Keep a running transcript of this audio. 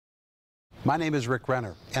My name is Rick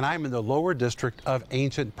Renner, and I'm in the lower district of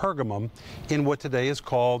ancient Pergamum in what today is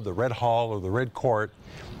called the Red Hall or the Red Court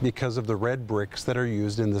because of the red bricks that are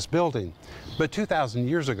used in this building. But 2,000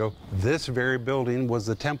 years ago, this very building was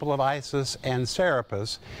the temple of Isis and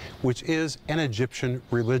Serapis, which is an Egyptian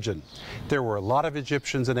religion. There were a lot of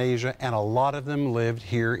Egyptians in Asia, and a lot of them lived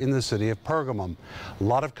here in the city of Pergamum. A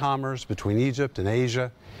lot of commerce between Egypt and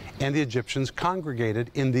Asia, and the Egyptians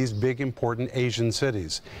congregated in these big important Asian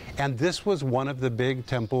cities. And this was one of the big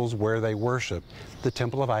temples where they worshiped, the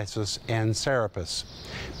temple of Isis and Serapis.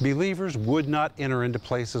 Believers would not enter into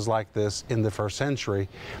places like this in the first century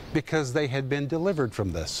because they had been delivered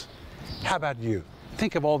from this. How about you?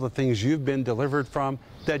 Think of all the things you've been delivered from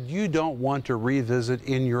that you don't want to revisit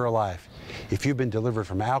in your life. If you've been delivered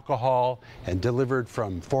from alcohol and delivered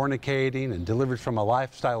from fornicating and delivered from a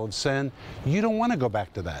lifestyle of sin, you don't want to go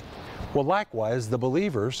back to that. Well, likewise, the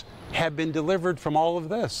believers have been delivered from all of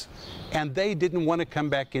this, and they didn't want to come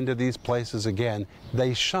back into these places again.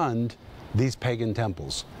 They shunned these pagan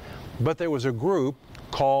temples. But there was a group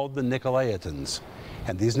called the Nicolaitans,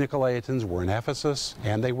 and these Nicolaitans were in Ephesus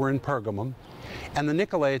and they were in Pergamum. And the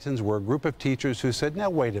Nicolaitans were a group of teachers who said, now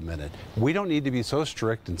wait a minute, we don't need to be so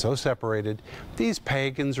strict and so separated. These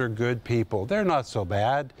pagans are good people. They're not so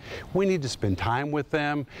bad. We need to spend time with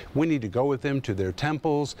them. We need to go with them to their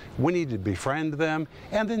temples. We need to befriend them,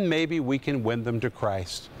 and then maybe we can win them to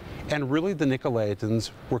Christ. And really the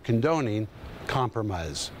Nicolaitans were condoning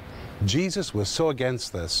compromise. Jesus was so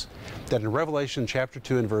against this that in Revelation chapter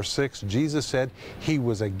 2 and verse 6, Jesus said he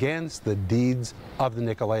was against the deeds of the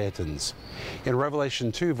Nicolaitans. In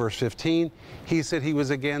Revelation 2 verse 15, he said he was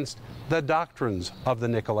against the doctrines of the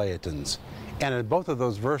Nicolaitans. And in both of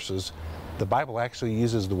those verses, the Bible actually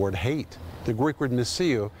uses the word hate, the Greek word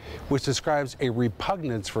miseo, which describes a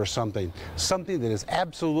repugnance for something that is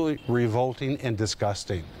absolutely revolting and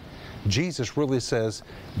disgusting. Jesus really says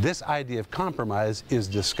this idea of compromise is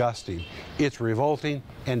disgusting. It's revolting,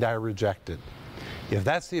 and I reject it. If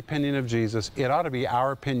that's the opinion of Jesus, it ought to be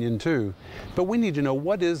our opinion too. But we need to know,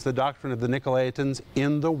 what is the doctrine of the Nicolaitans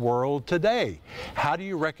in the world today? How do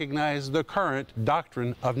you recognize the current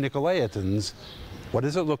doctrine of Nicolaitans? What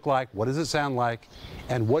does it look like? What does it sound like?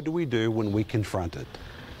 And what do we do when we confront it?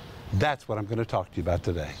 That's what I'm going to talk to you about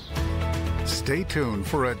today. Stay tuned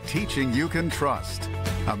for a teaching you can trust.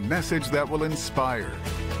 A message that will inspire,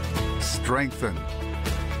 strengthen,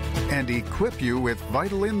 and equip you with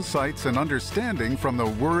vital insights and understanding from the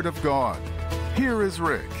Word of God. Here is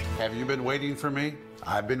Rick. Have you been waiting for me?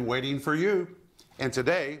 I've been waiting for you. And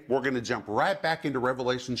today we're going to jump right back into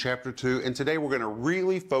Revelation chapter 2. And today we're going to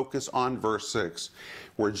really focus on verse 6,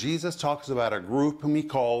 where Jesus talks about a group whom he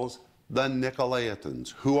calls the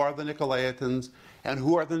Nicolaitans. Who are the Nicolaitans? And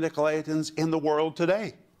who are the Nicolaitans in the world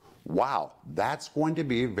today? Wow, that's going to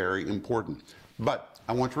be very important. But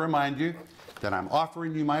I want to remind you that I'm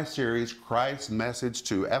offering you my series, Christ's Message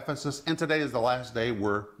to Ephesus, and today is the last day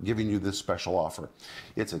we're giving you this special offer.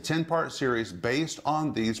 It's a 10-part series based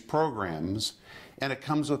on these programs, and it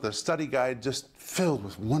comes with a study guide just filled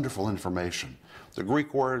with wonderful information. The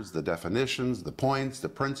Greek words, the definitions, the points, the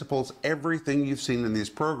principles, everything you've seen in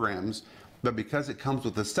these programs. But because it comes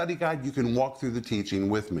with a study guide, you can walk through the teaching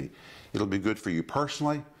with me. It'll be good for you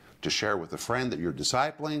personally, to share with a friend that you're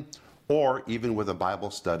discipling, or even with a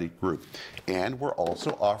Bible study group. And we're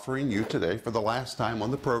also offering you today, for the last time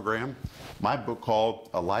on the program, my book called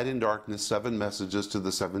A Light in Darkness, 7 Messages to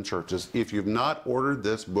the 7 Churches. If you've not ordered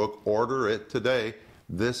this book, order it today.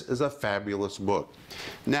 This is a fabulous book.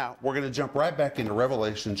 Now, we're going to jump right back into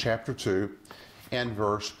Revelation chapter 2 and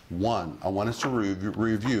verse 1. I want us to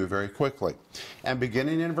review very quickly. And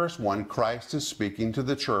beginning in verse 1, Christ is speaking to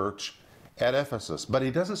the church at Ephesus. But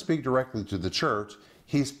he doesn't speak directly to the church.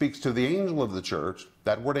 He speaks to the angel of the church.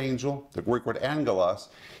 That word angel, the Greek word angelos,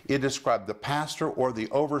 it described the pastor or the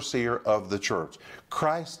overseer of the church.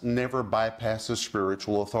 Christ never bypasses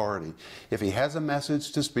spiritual authority. If he has a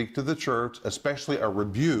message to speak to the church, especially a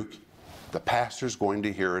rebuke, the pastor's going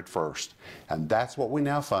to hear it first. And that's what we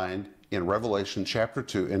now find in Revelation chapter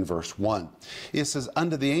 2 in verse 1. It says,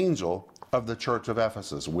 unto the angel of the church of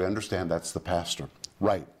Ephesus. We understand that's the pastor.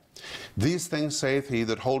 Right. These things saith he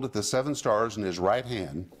that holdeth the 7 stars in his right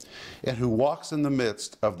hand, and who walks in the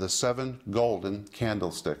midst of the 7 golden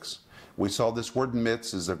candlesticks. We saw this word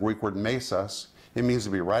midst is the Greek word mesos. It means to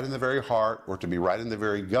be right in the very heart or to be right in the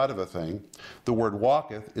very gut of a thing. The word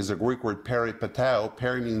walketh is a Greek word peripatao.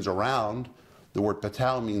 Peri means around. The word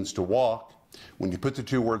patao means to walk. When you put the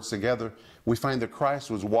two words together, we find that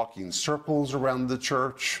Christ was walking circles around the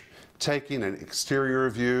church, taking an exterior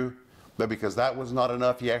view. But because that was not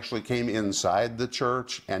enough, he actually came inside the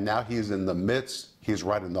church, and now he's in the midst He's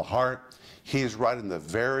right in the heart. He's right in the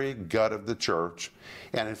very gut of the church.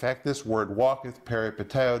 And in fact, this word walketh,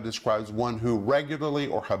 peripateo, describes one who regularly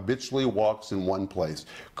or habitually walks in one place.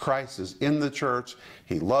 Christ is in the church.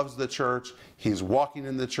 He loves the church. He's walking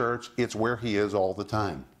in the church. It's where he is all the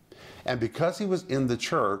time. And because he was in the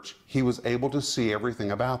church, he was able to see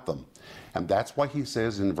everything about them. And that's why he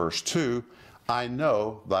says in verse 2, I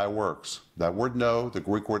know thy works. That word know, the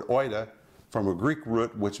Greek word oida, from a Greek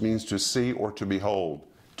root which means to see or to behold,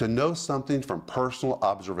 to know something from personal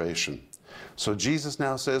observation. So Jesus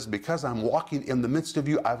now says, because I'm walking in the midst of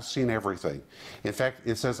you, I've seen everything. In fact,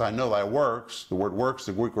 it says, I know thy works. The word works,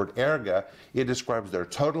 the Greek word erga, it describes their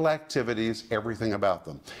total activities, everything about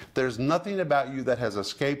them. There's nothing about you that has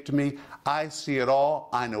escaped me. I see it all.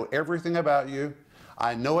 I know everything about you.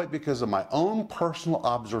 I know it because of my own personal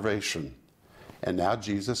observation. And now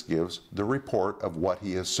Jesus gives the report of what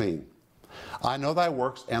he has seen. I know thy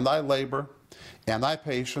works and thy labor and thy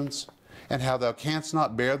patience, and how thou canst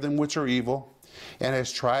not bear them which are evil, and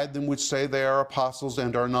hast tried them which say they are apostles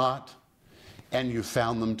and are not, and you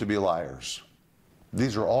found them to be liars.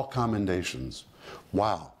 These are all commendations.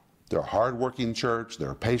 Wow, they're a hard-working church,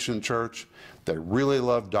 they're a patient church, they really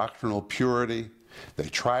love doctrinal purity. They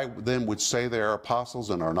try them which say they are apostles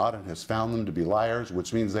and are not, and has found them to be liars,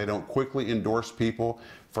 which means they don't quickly endorse people.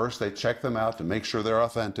 First, they check them out to make sure they're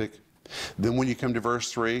authentic. Then when you come to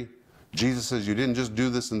verse 3, Jesus says you didn't just do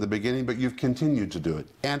this in the beginning, but you've continued to do it,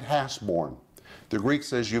 and hast borne. The Greek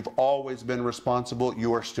says you've always been responsible,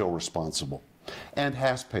 you are still responsible. And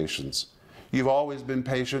hast patience. You've always been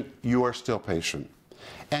patient, you are still patient.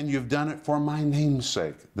 And you've done it for my name's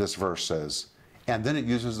sake, this verse says. And then it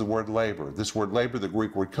uses the word labor. This word labor, the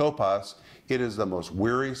Greek word kopos, it is the most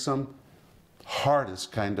wearisome,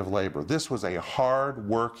 hardest kind of labor. This was a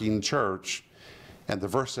hard-working church, and the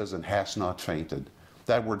verse says, and hast not fainted.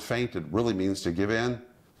 That word fainted really means to give in,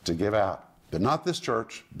 to give out. But not this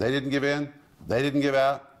church. They didn't give in. They didn't give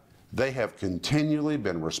out. They have continually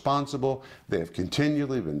been responsible. They have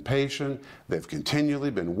continually been patient. They've continually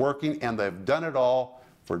been working, and they've done it all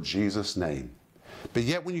for Jesus' name. But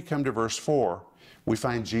yet when you come to verse 4, we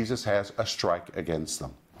find Jesus has a strike against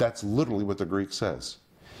them. That's literally what the Greek says.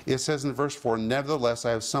 It says in verse 4, nevertheless,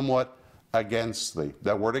 I have somewhat against thee.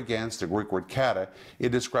 That word against, the Greek word kata, it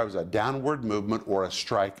describes a downward movement or a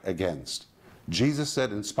strike against. Jesus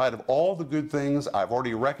said, in spite of all the good things I've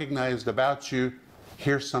already recognized about you,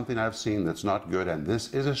 here's something I've seen that's not good, and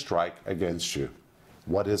this is a strike against you.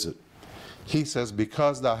 What is it? He says,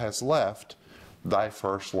 because thou hast left thy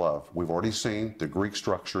first love. We've already seen the Greek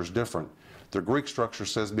structure is different. The Greek structure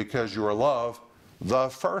says, because your love, the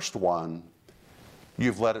first one,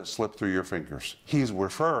 you've let it slip through your fingers. He's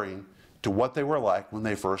referring to what they were like when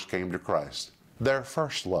they first came to Christ. Their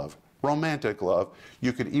first love, romantic love.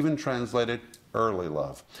 You could even translate it early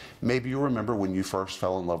love. Maybe you remember when you first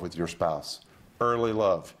fell in love with your spouse. Early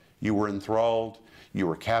love. You were enthralled, you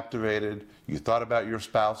were captivated, you thought about your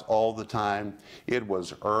spouse all the time. It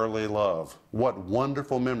was early love. What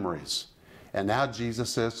wonderful memories. And now Jesus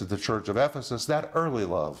says to the church of Ephesus, that early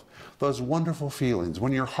love, those wonderful feelings,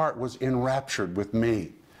 when your heart was enraptured with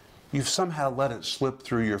me, you've somehow let it slip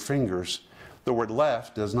through your fingers. The word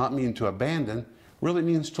left does not mean to abandon, really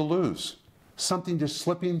means to lose. Something just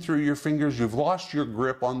slipping through your fingers. You've lost your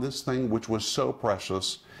grip on this thing which was so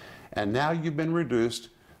precious, and now you've been reduced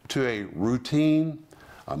to a routine,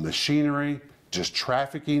 a machinery, just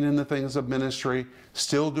trafficking in the things of ministry,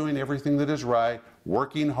 still doing everything that is right,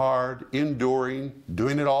 working hard, enduring,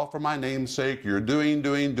 doing it all for my name's sake. You're doing,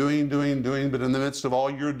 but in the midst of all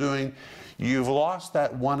you're doing, you've lost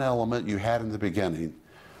that one element you had in the beginning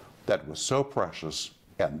that was so precious,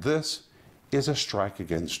 and this is a strike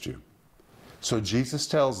against you. So Jesus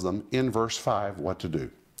tells them in verse 5 what to do.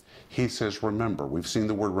 He says, remember. We've seen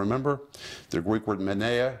the word remember, the Greek word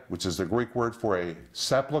menea, which is the Greek word for a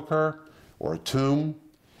sepulcher or a tomb.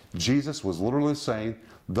 Jesus was literally saying,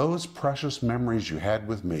 those precious memories you had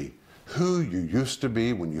with me, who you used to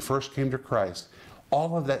be when you first came to Christ,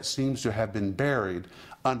 all of that seems to have been buried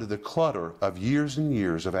under the clutter of years and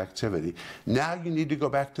years of activity. Now you need to go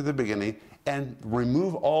back to the beginning and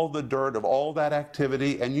remove all the dirt of all that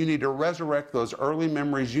activity, and you need to resurrect those early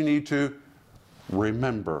memories. You need to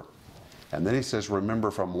remember. And then he says, remember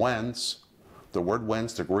from whence. The word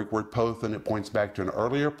whence, the Greek word pothen, it points back to an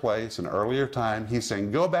earlier place, an earlier time. He's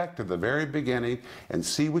saying, go back to the very beginning and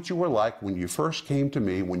see what you were like when you first came to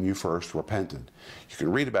me, when you first repented. You can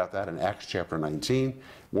read about that in Acts chapter 19,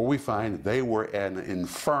 where we find they were an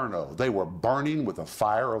inferno. They were burning with the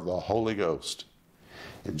fire of the Holy Ghost.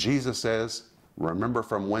 And Jesus says, remember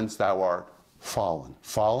from whence thou art fallen.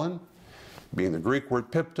 Fallen? being the Greek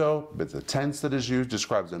word pipto, but the tense that is used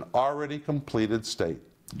describes an already completed state.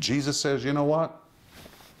 Jesus says, you know what?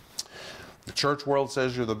 The church world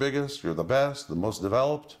says you're the biggest, you're the best, the most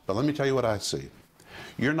developed, but let me tell you what I see.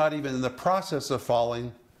 You're not even in the process of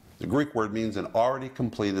falling. The Greek word means an already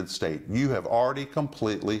completed state. You have already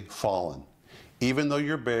completely fallen. Even though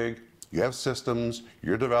you're big, you have systems,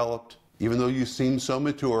 you're developed, even though you seem so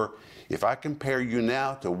mature, if I compare you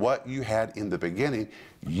now to what you had in the beginning,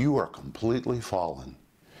 you are completely fallen.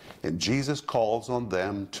 And Jesus calls on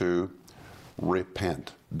them to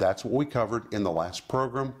repent. That's what we covered in the last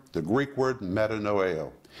program. The Greek word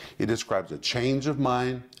metanoeo. It describes a change of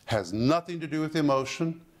mind, has nothing to do with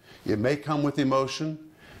emotion. It may come with emotion,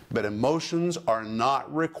 but emotions are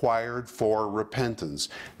not required for repentance.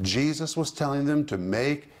 Jesus was telling them to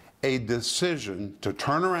make a decision to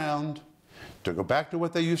turn around, to go back to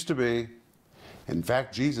what they used to be. In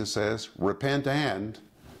fact, Jesus says, repent and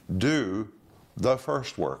do the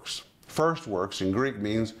first works. First works in Greek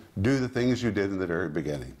means do the things you did in the very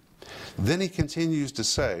beginning. Then he continues to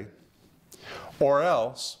say, or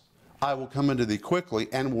else I will come unto thee quickly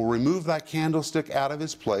and will remove thy candlestick out of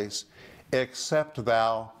his place, except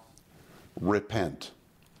thou repent.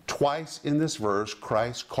 Twice in this verse,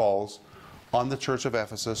 Christ calls on the church of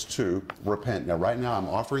Ephesus to repent. Now, right now, I'm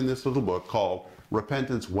offering this little book called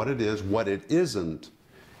Repentance, What It Is, What It Isn't,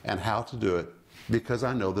 and How to Do It, because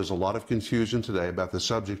I know there's a lot of confusion today about the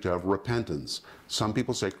subject of repentance. Some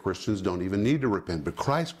people say Christians don't even need to repent, but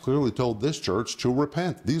Christ clearly told this church to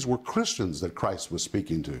repent. These were Christians that Christ was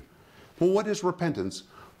speaking to. Well, what is repentance?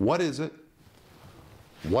 What is it?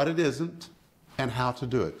 What it isn't? And how to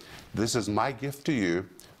do it. This is my gift to you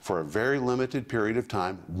for a very limited period of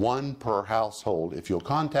time, one per household. If you'll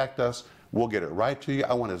contact us, we'll get it right to you.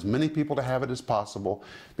 I want as many people to have it as possible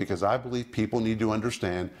because I believe people need to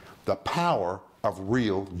understand the power of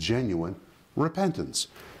real, genuine repentance.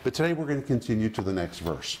 But today we're going to continue to the next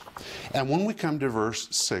verse. And when we come to verse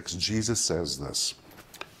 6, Jesus says this.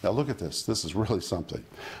 Now look at this. This is really something.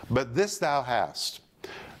 But this thou hast.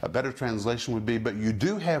 A better translation would be, but you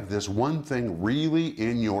do have this one thing really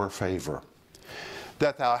in your favor,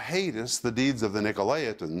 that thou hatest the deeds of the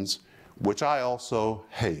Nicolaitans, which I also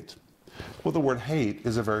hate. Well, the word hate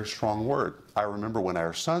is a very strong word. I remember when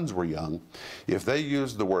our sons were young, if they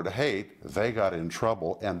used the word hate, they got in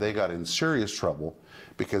trouble, and they got in serious trouble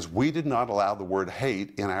because we did not allow the word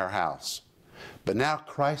hate in our house. But now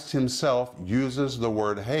Christ himself uses the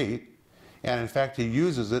word hate, and in fact, he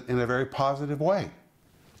uses it in a very positive way.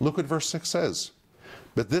 Look what verse 6 says.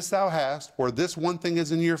 But this thou hast, or this one thing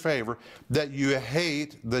is in your favor, that you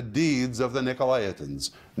hate the deeds of the Nicolaitans.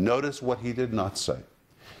 Notice what he did not say.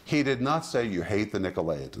 He did not say you hate the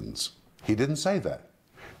Nicolaitans. He didn't say that.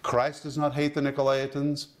 Christ does not hate the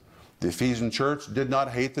Nicolaitans. The Ephesian church did not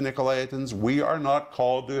hate the Nicolaitans. We are not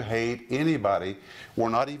called to hate anybody. We're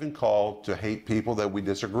not even called to hate people that we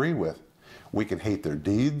disagree with. We can hate their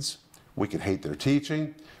deeds. We can hate their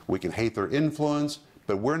teaching. We can hate their influence.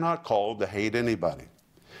 But we're not called to hate anybody.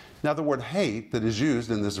 Now, the word hate that is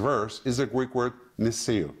used in this verse is the Greek word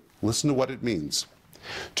miseo. Listen to what it means.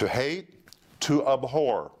 To hate, to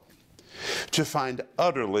abhor, to find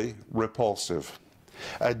utterly repulsive,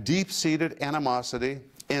 a deep-seated animosity,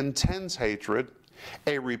 intense hatred,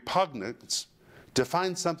 a repugnance, to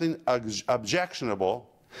find something objectionable,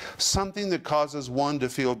 something that causes one to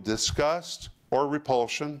feel disgust or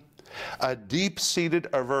repulsion, a deep-seated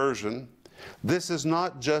aversion. This is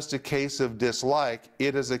not just a case of dislike,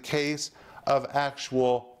 it is a case of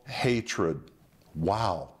actual hatred.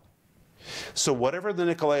 Wow. So whatever the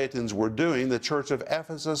Nicolaitans were doing, the church of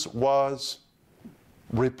Ephesus was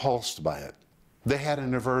repulsed by it. They had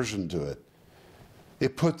an aversion to it.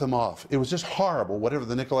 It put them off. It was just horrible, whatever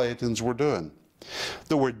the Nicolaitans were doing.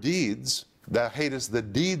 The word deeds, thou hatest the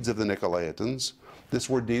deeds of the Nicolaitans. This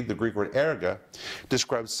word deed, the Greek word erga,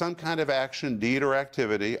 describes some kind of action, deed, or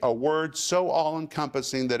activity, a word so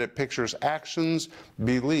all-encompassing that it pictures actions,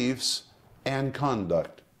 beliefs, and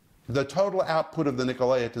conduct. The total output of the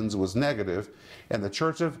Nicolaitans was negative, and the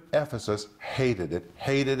church of Ephesus hated it,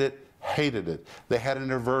 hated it, hated it. They had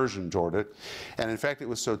an aversion toward it, and in fact it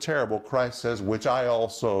was so terrible, Christ says, which I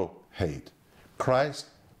also hate. Christ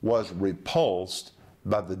was repulsed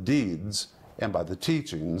by the deeds and by the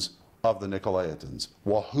teachings of the Nicolaitans.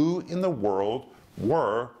 Well, who in the world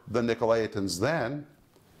were the Nicolaitans then,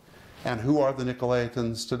 and who are the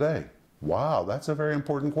Nicolaitans today? Wow, that's a very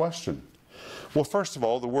important question. Well, first of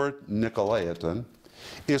all, the word Nicolaitan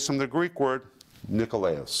is from the Greek word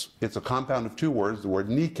Nikolaos. It's a compound of two words, the word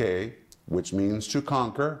Nike, which means to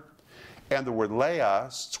conquer, and the word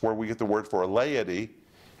Laos, it's where we get the word for laity,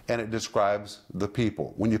 and it describes the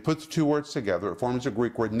people. When you put the two words together, it forms a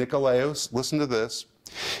Greek word, nikolaos. Listen to this.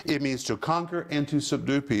 It means to conquer and to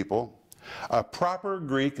subdue people. A proper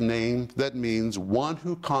Greek name that means one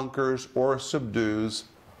who conquers or subdues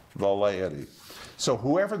the laity. So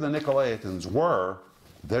whoever the Nicolaitans were,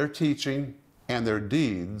 their teaching and their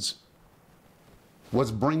deeds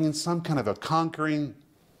was bringing some kind of a conquering,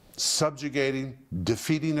 subjugating,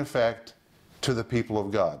 defeating effect to the people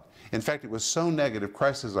of God. In fact, it was so negative,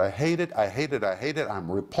 Christ says, I hate it, I hate it, I hate it, I'm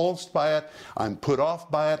repulsed by it, I'm put off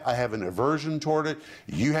by it, I have an aversion toward it,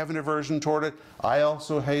 you have an aversion toward it, I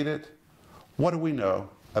also hate it. What do we know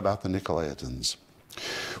about the Nicolaitans?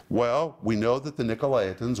 Well, we know that the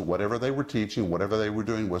Nicolaitans, whatever they were teaching, whatever they were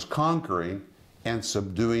doing, was conquering and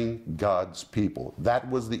subduing God's people. That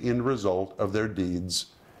was the end result of their deeds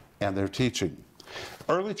and their teaching.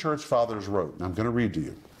 Early church fathers wrote, and I'm going to read to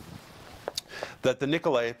you, that the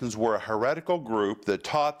Nicolaitans were a heretical group that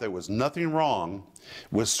taught there was nothing wrong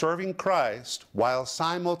with serving Christ while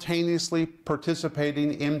simultaneously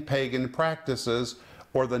participating in pagan practices,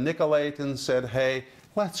 or the Nicolaitans said, hey,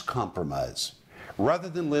 let's compromise. Rather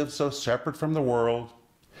than live so separate from the world,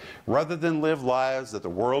 rather than live lives that the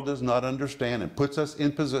world does not understand and puts us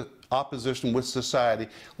in opposition with society,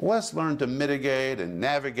 let's learn to mitigate and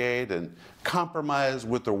navigate and compromise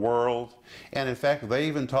with the world. And in fact, they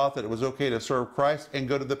even taught that it was okay to serve Christ and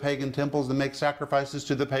go to the pagan temples and make sacrifices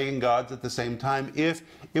to the pagan gods at the same time if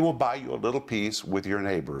it will buy you a little peace with your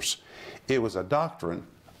neighbors. It was a doctrine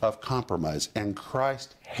of compromise, and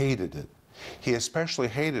Christ hated it. He especially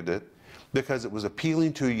hated it because it was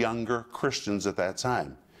appealing to younger Christians at that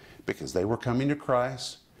time, because they were coming to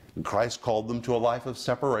Christ, and Christ called them to a life of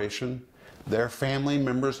separation. Their family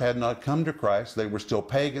members had not come to Christ. They were still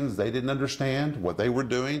pagans. They didn't understand what they were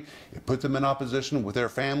doing. It put them in opposition with their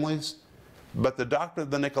families. But the doctrine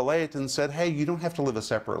of the Nicolaitans said, hey, you don't have to live a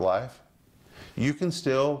separate life. You can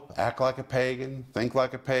still act like a pagan, think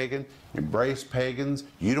like a pagan, embrace pagans.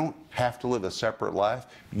 You don't have to live a separate life.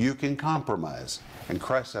 You can compromise. And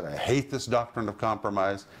Christ said, I hate this doctrine of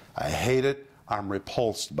compromise. I hate it. I'm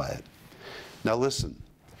repulsed by it. Now listen,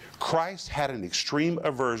 Christ had an extreme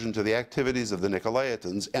aversion to the activities of the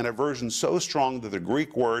Nicolaitans, an aversion so strong that the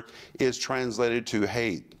Greek word is translated to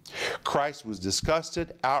hate. Christ was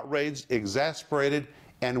disgusted, outraged, exasperated,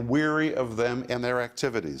 and weary of them and their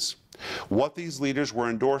activities. What these leaders were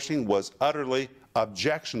endorsing was utterly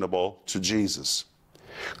objectionable to Jesus.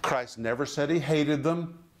 Christ never said he hated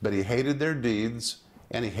them, but he hated their deeds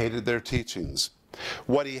and he hated their teachings.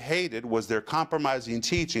 What he hated was their compromising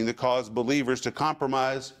teaching that caused believers to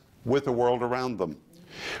compromise with the world around them.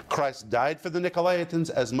 Christ died for the Nicolaitans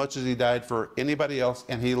as much as he died for anybody else,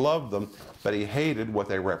 and he loved them, but he hated what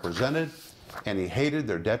they represented, and he hated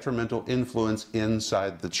their detrimental influence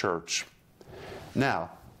inside the church.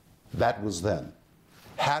 Now, that was then.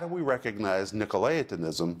 How do we recognize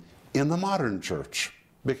Nicolaitanism in the modern church?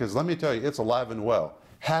 Because let me tell you, it's alive and well.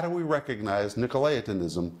 How do we recognize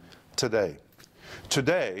Nicolaitanism today?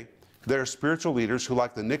 Today, there are spiritual leaders who,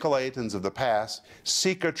 like the Nicolaitans of the past,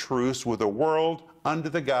 seek a truce with the world under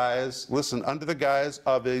the guise, listen, under the guise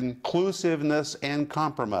of inclusiveness and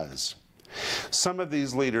compromise. Some of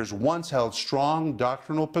these leaders once held strong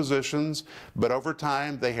doctrinal positions, but over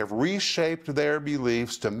time they have reshaped their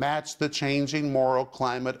beliefs to match the changing moral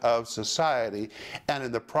climate of society, and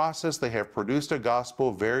in the process they have produced a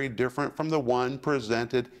gospel very different from the one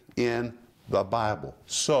presented in the Bible.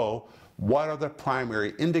 So, what are the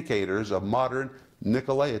primary indicators of modern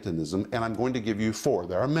Nicolaitanism? And I'm going to give you four.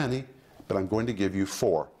 There are many, but I'm going to give you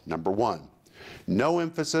four. Number one, no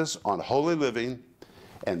emphasis on holy living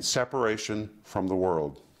and separation from the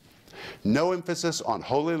world. No emphasis on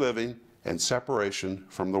holy living and separation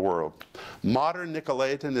from the world. Modern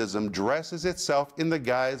Nicolaitanism dresses itself in the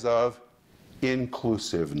guise of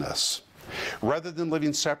inclusiveness. Rather than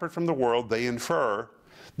living separate from the world, they infer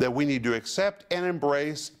that we need to accept and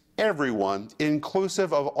embrace everyone,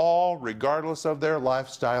 inclusive of all, regardless of their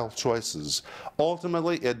lifestyle choices.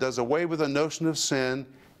 Ultimately, it does away with the notion of sin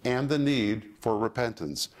and the need for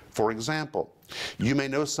repentance. For example, you may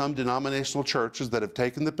know some denominational churches that have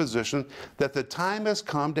taken the position that the time has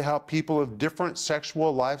come to help people of different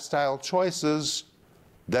sexual lifestyle choices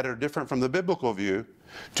that are different from the biblical view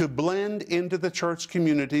to blend into the church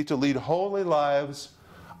community to lead holy lives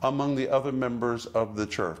among the other members of the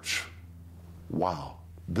church. Wow,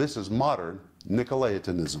 this is modern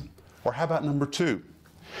Nicolaitanism. Or how about number two?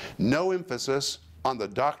 No emphasis on the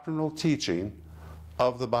doctrinal teaching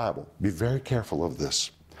of the Bible. Be very careful of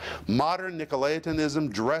this. Modern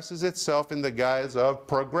Nicolaitanism dresses itself in the guise of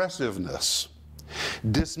progressiveness.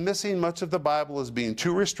 dismissing much of the Bible as being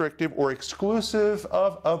too restrictive or exclusive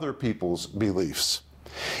of other people's beliefs.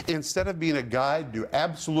 Instead of being a guide to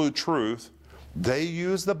absolute truth, they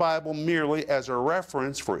use the Bible merely as a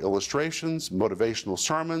reference for illustrations, motivational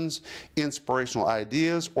sermons, inspirational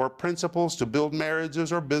ideas, or principles to build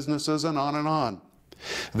marriages or businesses, and on and on.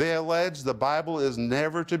 They allege the Bible is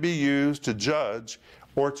never to be used to judge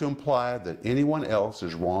or to imply that anyone else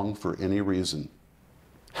is wrong for any reason.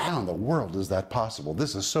 How in the world is that possible?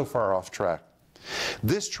 This is so far off track.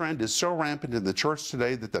 This trend is so rampant in the church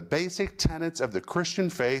today that the basic tenets of the Christian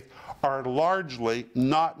faith are largely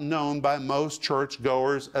not known by most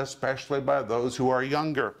churchgoers, especially by those who are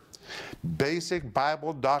younger. Basic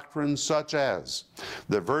Bible doctrines such as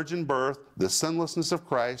the virgin birth, the sinlessness of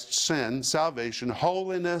Christ, sin, salvation,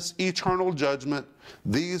 holiness, eternal judgment,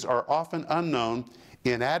 these are often unknown,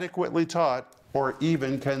 inadequately taught, or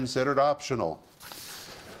even considered optional.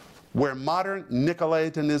 Where modern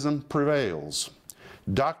Nicolaitanism prevails,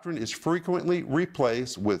 doctrine is frequently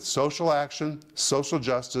replaced with social action, social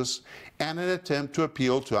justice, and an attempt to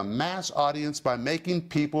appeal to a mass audience by making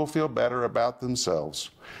people feel better about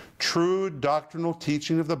themselves. True doctrinal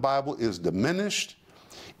teaching of the Bible is diminished.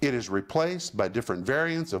 It is replaced by different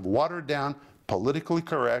variants of watered-down, politically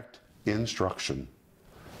correct instruction.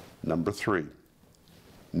 Number 3,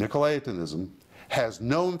 Nicolaitanism has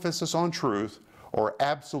no emphasis on truth or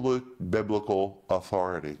absolute biblical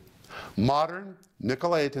authority. Modern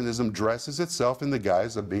Nicolaitanism dresses itself in the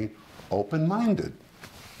guise of being open-minded.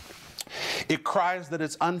 It cries that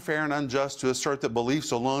it's unfair and unjust to assert that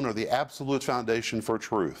beliefs alone are the absolute foundation for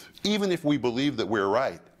truth. Even if we believe that we're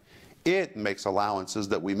right, it makes allowances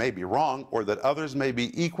that we may be wrong or that others may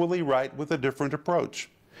be equally right with a different approach.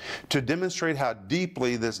 To demonstrate how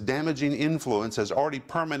deeply this damaging influence has already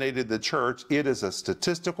permeated the church, it is a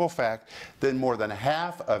statistical fact that more than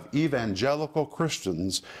half of evangelical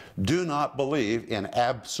Christians do not believe in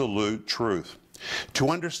absolute truth. To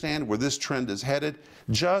understand where this trend is headed,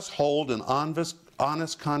 just hold an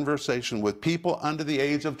honest conversation with people under the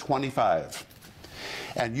age of 25,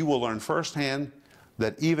 and you will learn firsthand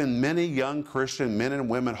that even many young Christian men and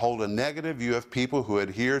women hold a negative view of people who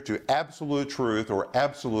adhere to absolute truth or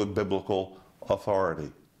absolute biblical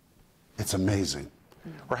authority. It's amazing.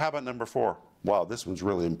 Or how about number 4? Wow, this one's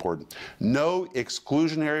really important. No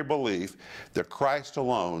exclusionary belief that Christ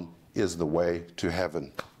alone is the way to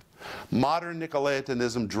heaven. Modern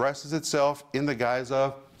Nicolaitanism dresses itself in the guise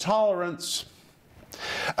of tolerance,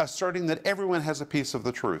 asserting that everyone has a piece of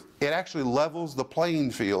the truth. It actually levels the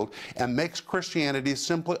playing field and makes Christianity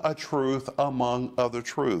simply a truth among other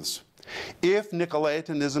truths. If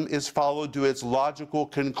Nicolaitanism is followed to its logical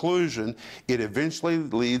conclusion, it eventually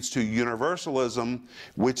leads to universalism,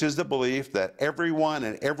 which is the belief that everyone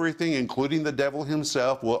and everything, including the devil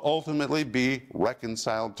himself, will ultimately be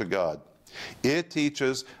reconciled to God. It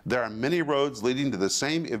teaches there are many roads leading to the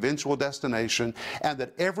same eventual destination and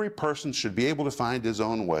that every person should be able to find his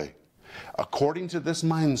own way. According to this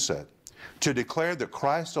mindset, to declare that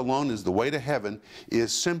Christ alone is the way to heaven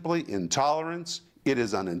is simply intolerance, it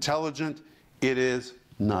is unintelligent, it is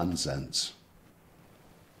nonsense.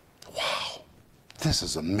 Wow, this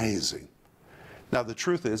is amazing. Now the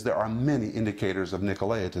truth is there are many indicators of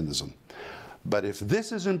Nicolaitanism, but if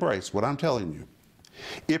this is embraced, what I'm telling you,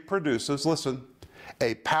 it produces, listen,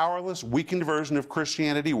 a powerless, weakened version of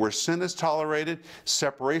Christianity where sin is tolerated,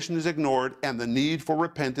 separation is ignored, and the need for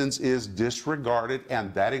repentance is disregarded,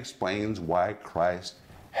 and that explains why Christ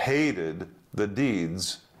hated the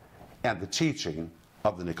deeds and the teaching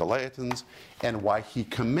of the Nicolaitans, and why he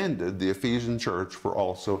commended the Ephesian church for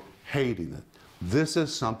also hating it. This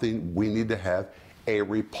is something we need to have a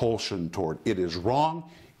repulsion toward. It is wrong.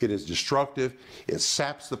 It is destructive. It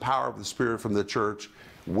saps the power of the Spirit from the church.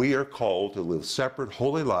 We are called to live separate,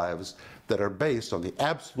 holy lives that are based on the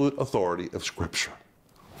absolute authority of Scripture.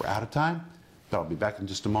 We're out of time, but I'll be back in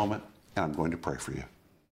just a moment, and I'm going to pray for you.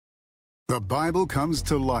 The Bible comes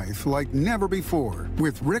to life like never before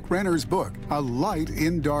with Rick Renner's book, A Light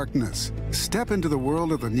in Darkness. Step into the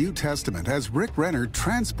world of the New Testament as Rick Renner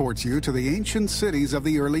transports you to the ancient cities of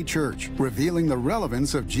the early church, revealing the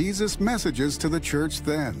relevance of Jesus' messages to the church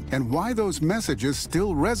then and why those messages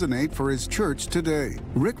still resonate for his church today.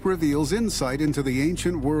 Rick reveals insight into the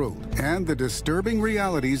ancient world and the disturbing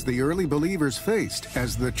realities the early believers faced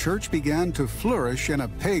as the church began to flourish in a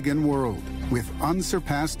pagan world with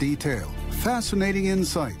unsurpassed detail. fascinating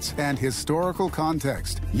insights, and historical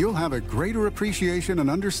context, you'll have a greater appreciation and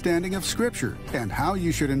understanding of Scripture and how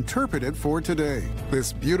you should interpret it for today.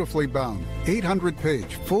 This beautifully bound,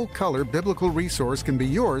 800-page, full-color biblical resource can be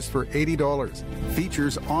yours for $80.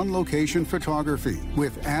 Features on-location photography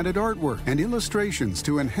with added artwork and illustrations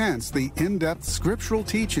to enhance the in-depth scriptural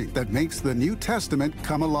teaching that makes the New Testament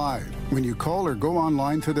come alive. When you call or go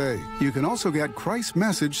online today, you can also get Christ's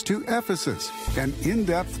Message to Ephesus, an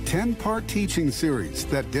in-depth 10-part teaching series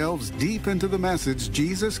that delves deep into the message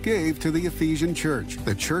Jesus gave to the Ephesian church.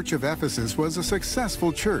 The Church of Ephesus was a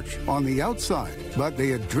successful church on the outside, but they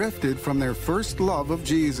had drifted from their first love of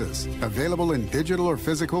Jesus. Available in digital or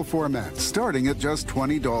physical format, starting at just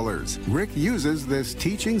 $20. Rick uses this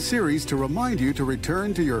teaching series to remind you to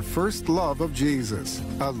return to your first love of Jesus,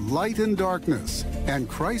 a light in darkness, and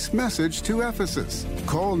Christ's Message to Ephesus.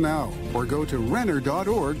 Call now or go to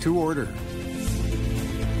Renner.org to order.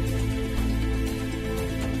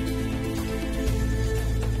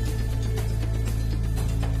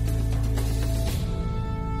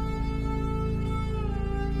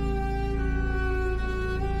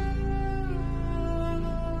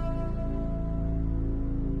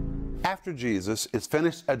 After Jesus is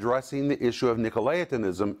finished addressing the issue of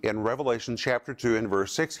Nicolaitanism in Revelation chapter 2 and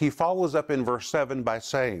verse 6, he follows up in verse 7 by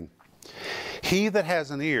saying, "He that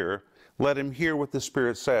has an ear, let him hear what the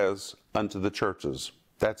Spirit says unto the churches."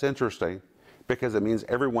 That's interesting because it means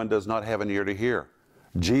everyone does not have an ear to hear.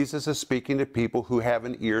 Jesus is speaking to people who have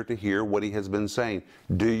an ear to hear what he has been saying.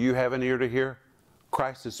 Do you have an ear to hear?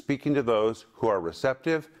 Christ is speaking to those who are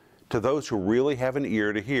receptive, to those who really have an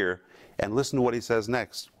ear to hear. And listen to what he says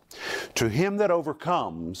next. "To him that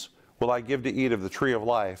overcomes will I give to eat of the tree of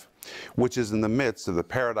life, which is in the midst of the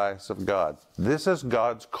paradise of God." This is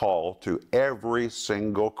God's call to every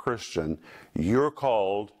single Christian. You're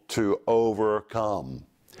called to overcome.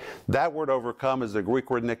 That word overcome is the Greek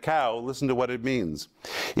word nikao. Listen to what it means.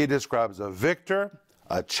 It describes a victor,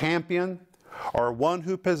 a champion, or one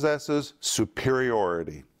who possesses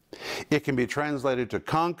superiority. It can be translated to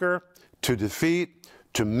conquer, to defeat,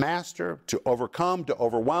 to master, to overcome, to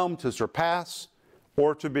overwhelm, to surpass,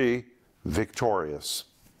 or to be victorious.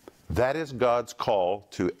 That is God's call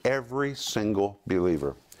to every single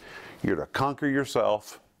believer. You're to conquer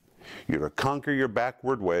yourself. You're to conquer your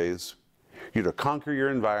backward ways. You're to conquer your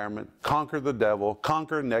environment, conquer the devil,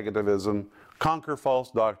 conquer negativism, conquer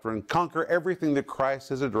false doctrine, conquer everything that Christ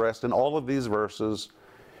has addressed in all of these verses.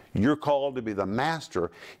 You're called to be the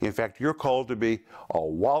master. In fact, you're called to be a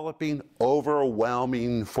walloping,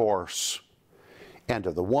 overwhelming force. And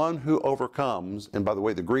to the one who overcomes, and by the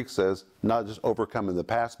way, the Greek says, not just overcome in the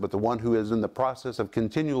past, but the one who is in the process of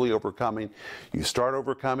continually overcoming. You start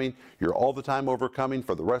overcoming, you're all the time overcoming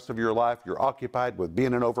for the rest of your life. You're occupied with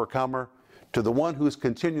being an overcomer. To the one who is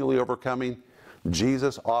continually overcoming,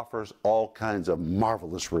 Jesus offers all kinds of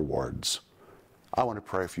marvelous rewards. I want to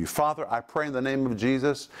pray for you. Father, I pray in the name of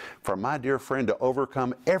Jesus for my dear friend to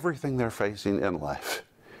overcome everything they're facing in life.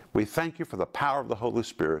 We thank you for the power of the Holy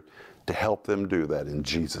Spirit to help them do that in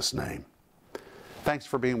Jesus' name. Thanks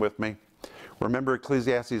for being with me. Remember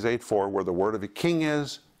Ecclesiastes 8:4, where the word of a king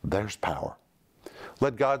is, there's power.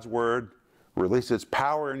 Let God's word release its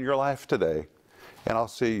power in your life today, and I'll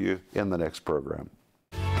see you in the next program.